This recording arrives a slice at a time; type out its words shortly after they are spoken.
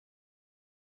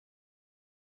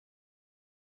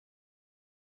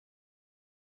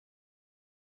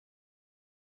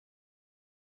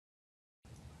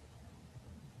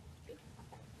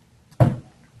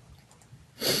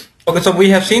Okay, so we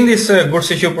have seen this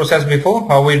goods issue process before,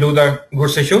 how we do the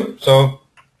goods issue. So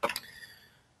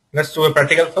let's do a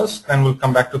practical first, then we'll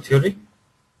come back to theory.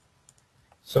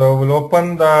 So we'll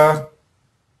open the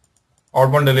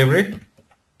outbound delivery.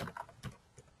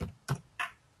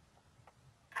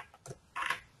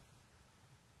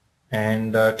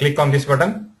 And click on this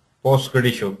button, post grid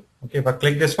issue. Okay, if I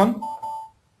click this one,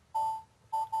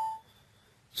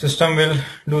 system will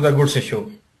do the goods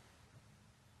issue.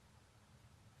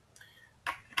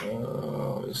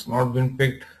 It's not been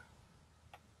picked.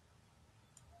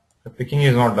 The picking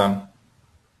is not done.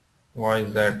 Why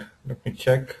is that? Let me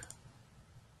check.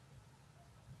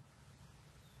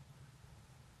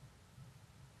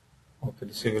 Okay,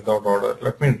 this is without order.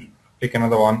 Let me pick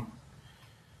another one.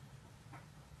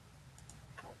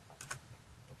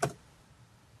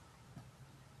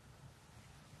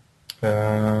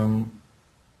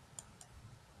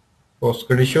 Post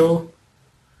grid issue.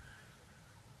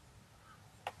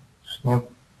 It's not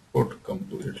put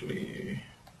completely.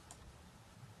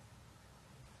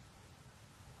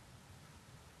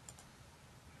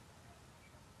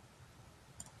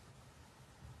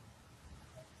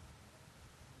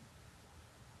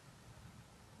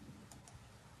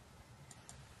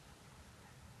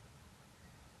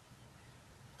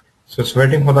 So it's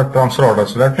waiting for the transfer order.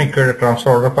 So let me create a transfer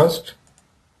order first.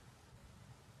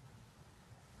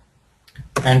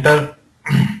 Enter.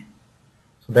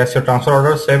 So that's your transfer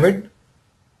order. Save it.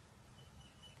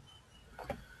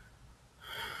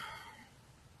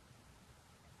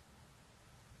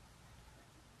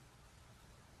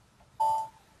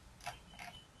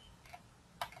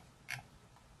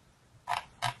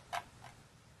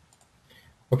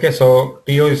 Okay, so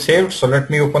PO is saved. So let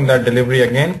me open that delivery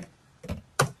again.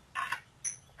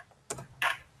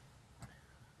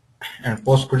 And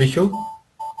post grid issue.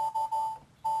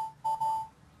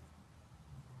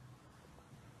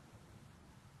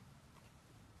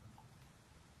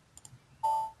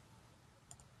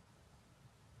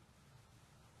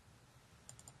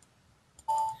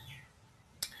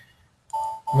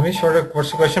 Manish,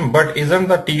 what's the question? But isn't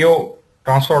the TO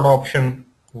transfer order option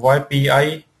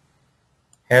YPI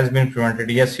has been prevented?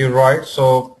 Yes, you're right.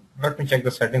 So let me check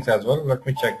the settings as well. Let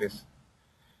me check this.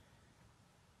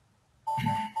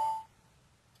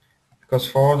 Because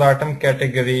for the item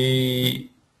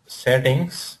category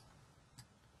settings,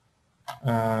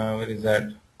 where is that?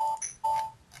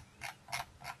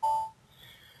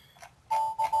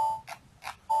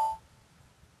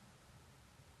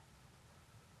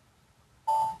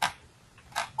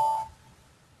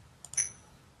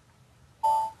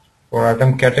 For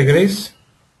item categories,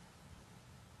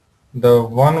 the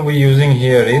one we're using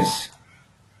here is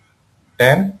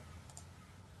 10.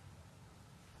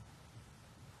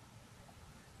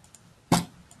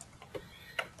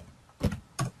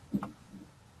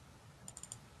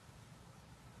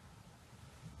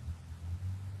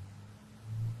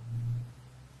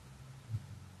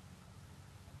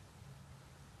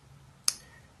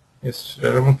 It's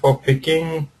relevant for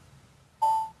picking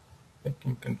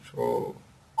control.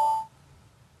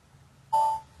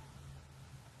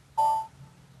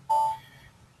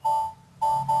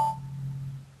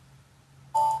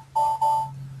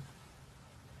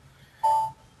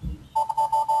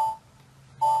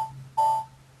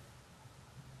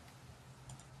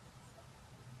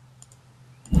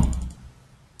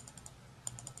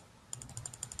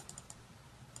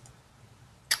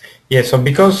 Yeah, so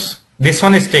because this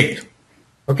one is ticked.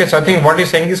 Okay, so I think what you're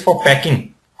saying is for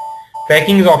packing.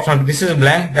 Packing is optional. This is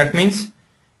blank. That means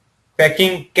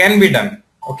packing can be done.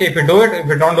 Okay, if you do it, if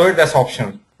you don't do it, that's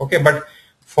optional. Okay, but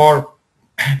for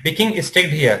picking is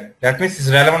ticked here. That means it's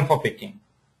relevant for picking.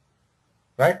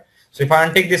 Right? So if I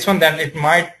untick this one, then it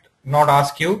might not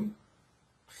ask you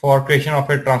for creation of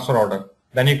a transfer order.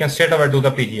 Then you can straight away do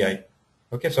the PGI.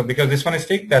 Okay, so because this one is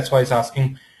ticked, that's why it's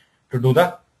asking to do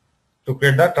to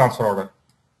create the transfer order.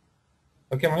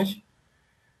 Okay, Manish.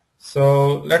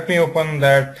 So let me open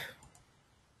that.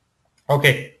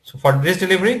 Okay, so for this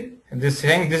delivery, this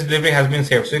saying this delivery has been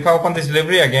saved. So if I open this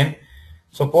delivery again,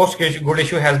 so post good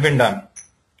issue has been done.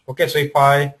 Okay, so if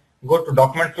I go to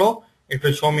document flow, it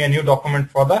will show me a new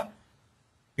document for the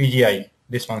PGI.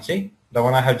 This one, see, the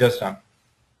one I have just done.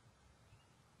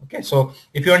 Okay, so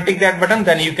if you untick that button,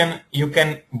 then you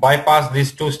can bypass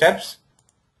these two steps.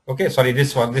 Okay, sorry,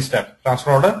 this step,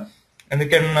 transfer order, and you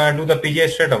can do the PGI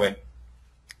straight away.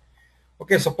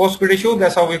 Okay, so post grid issue,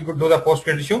 that's how we could do the post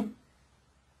grid issue.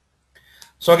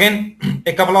 So again,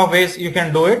 a couple of ways you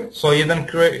can do it. So you can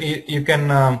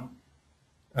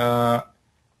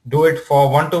do it for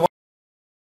one-to-one.